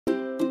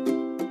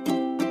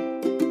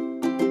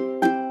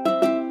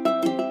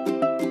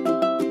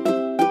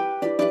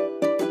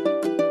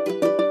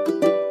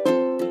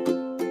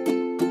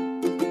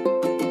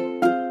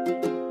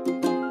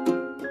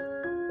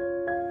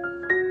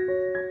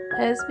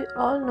As we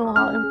all know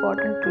how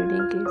important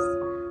reading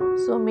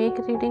is, so make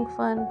reading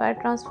fun by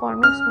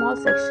transforming small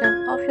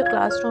section of your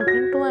classroom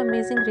into an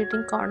amazing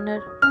reading corner.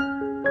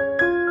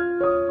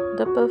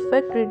 The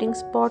perfect reading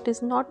spot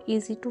is not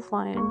easy to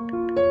find.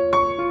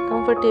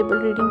 Comfortable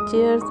reading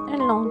chairs and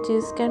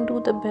lounges can do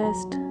the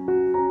best,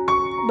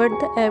 but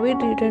the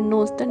avid reader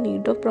knows the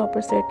need of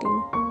proper setting.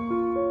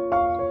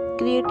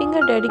 Creating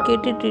a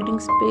dedicated reading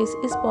space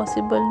is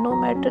possible no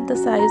matter the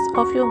size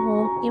of your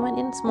home, even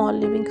in small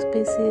living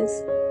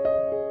spaces.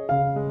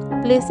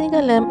 Placing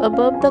a lamp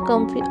above the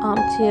comfy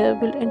armchair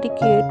will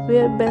indicate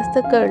where best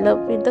to curl up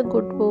with a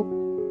good book.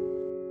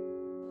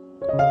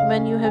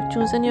 When you have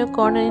chosen your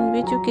corner in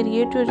which you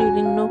create your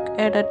reading nook,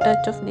 add a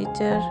touch of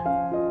nature.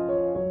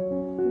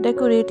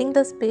 Decorating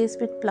the space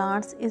with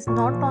plants is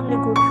not only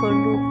good for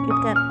look, it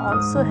can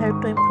also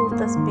help to improve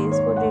the space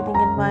for reading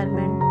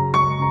environment.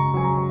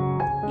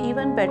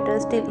 Even better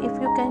still if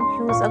you can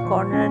use a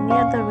corner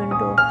near the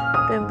window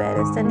to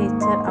embrace the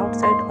nature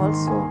outside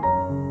also.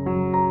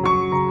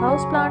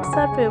 Houseplants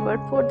are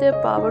favored for their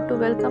power to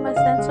welcome a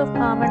sense of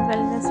calm and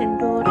wellness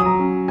indoors.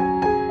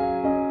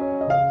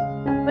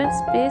 When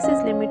space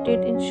is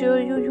limited,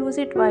 ensure you use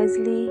it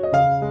wisely.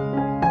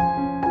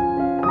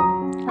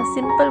 A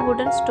simple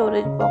wooden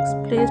storage box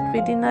placed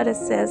within a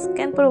recess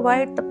can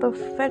provide the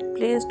perfect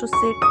place to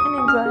sit and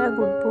enjoy a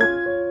good book.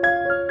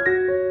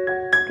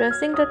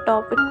 Dressing the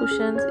top with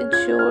cushions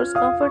ensures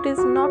comfort is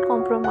not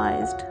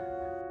compromised.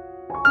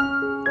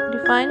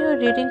 Define your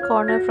reading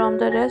corner from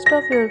the rest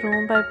of your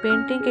room by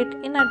painting it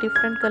in a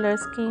different color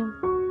scheme.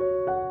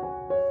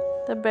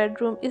 The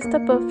bedroom is the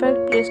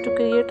perfect place to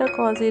create a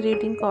cozy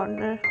reading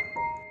corner.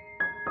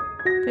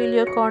 Fill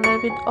your corner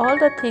with all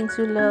the things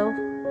you love.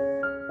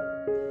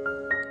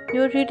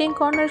 Your reading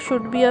corner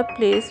should be a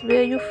place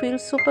where you feel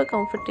super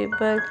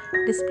comfortable.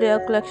 Display a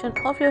collection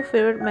of your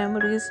favorite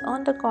memories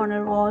on the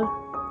corner wall.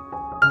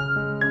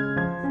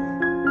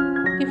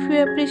 If you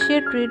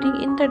appreciate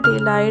reading in the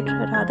daylight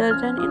rather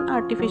than in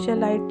artificial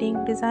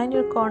lighting, design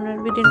your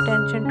corner with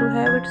intention to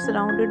have it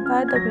surrounded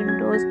by the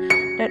windows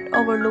that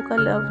overlook a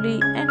lovely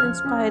and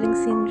inspiring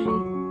scenery.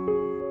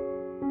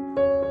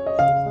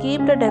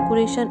 Keep the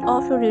decoration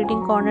of your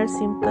reading corner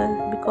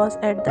simple because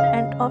at the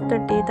end of the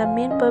day the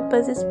main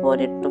purpose is for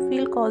it to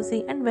feel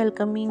cozy and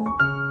welcoming.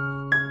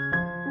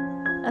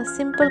 A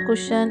simple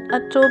cushion,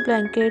 a throw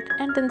blanket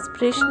and the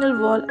inspirational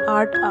wall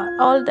art are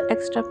all the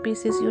extra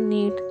pieces you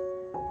need.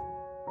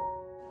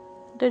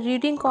 The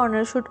reading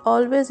corner should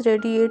always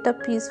radiate a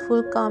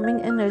peaceful, calming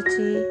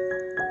energy.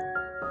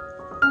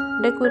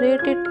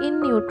 Decorate it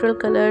in neutral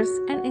colors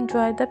and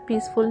enjoy the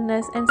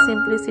peacefulness and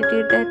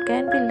simplicity that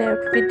can be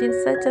left within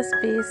such a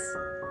space.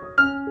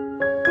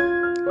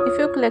 If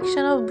your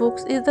collection of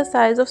books is the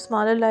size of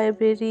smaller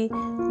library,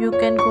 you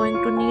can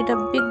going to need a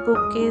big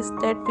bookcase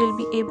that will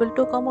be able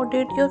to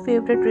accommodate your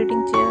favorite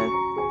reading chair.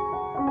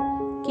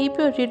 Keep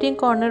your reading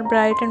corner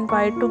bright and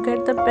white to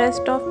get the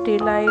best of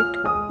daylight.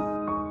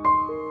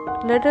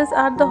 Letters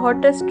are the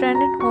hottest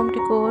trend in home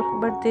decor,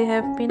 but they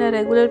have been a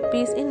regular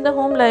piece in the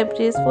home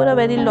libraries for a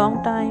very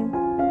long time.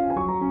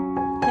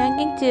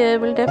 Hanging chair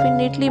will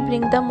definitely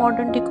bring the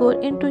modern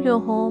decor into your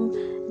home.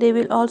 They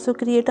will also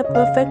create a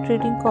perfect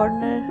reading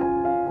corner.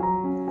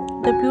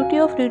 The beauty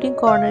of reading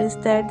corner is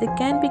that they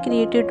can be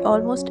created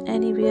almost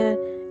anywhere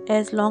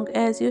as long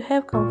as you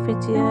have comfy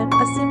chair,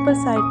 a simple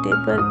side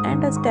table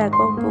and a stack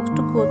of books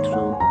to go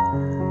through.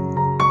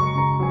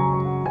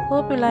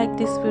 Hope you like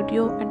this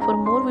video, and for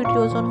more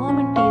videos on home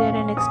interior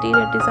and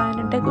exterior design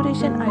and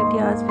decoration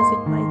ideas,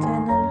 visit my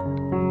channel.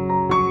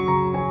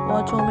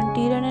 Watch home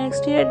interior and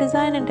exterior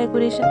design and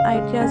decoration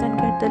ideas and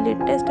get the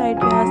latest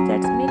ideas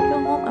that make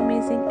your home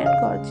amazing and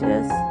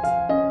gorgeous.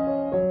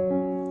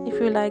 If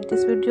you like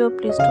this video,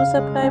 please do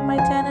subscribe my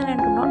channel and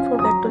do not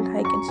forget to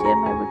like and share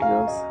my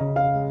videos.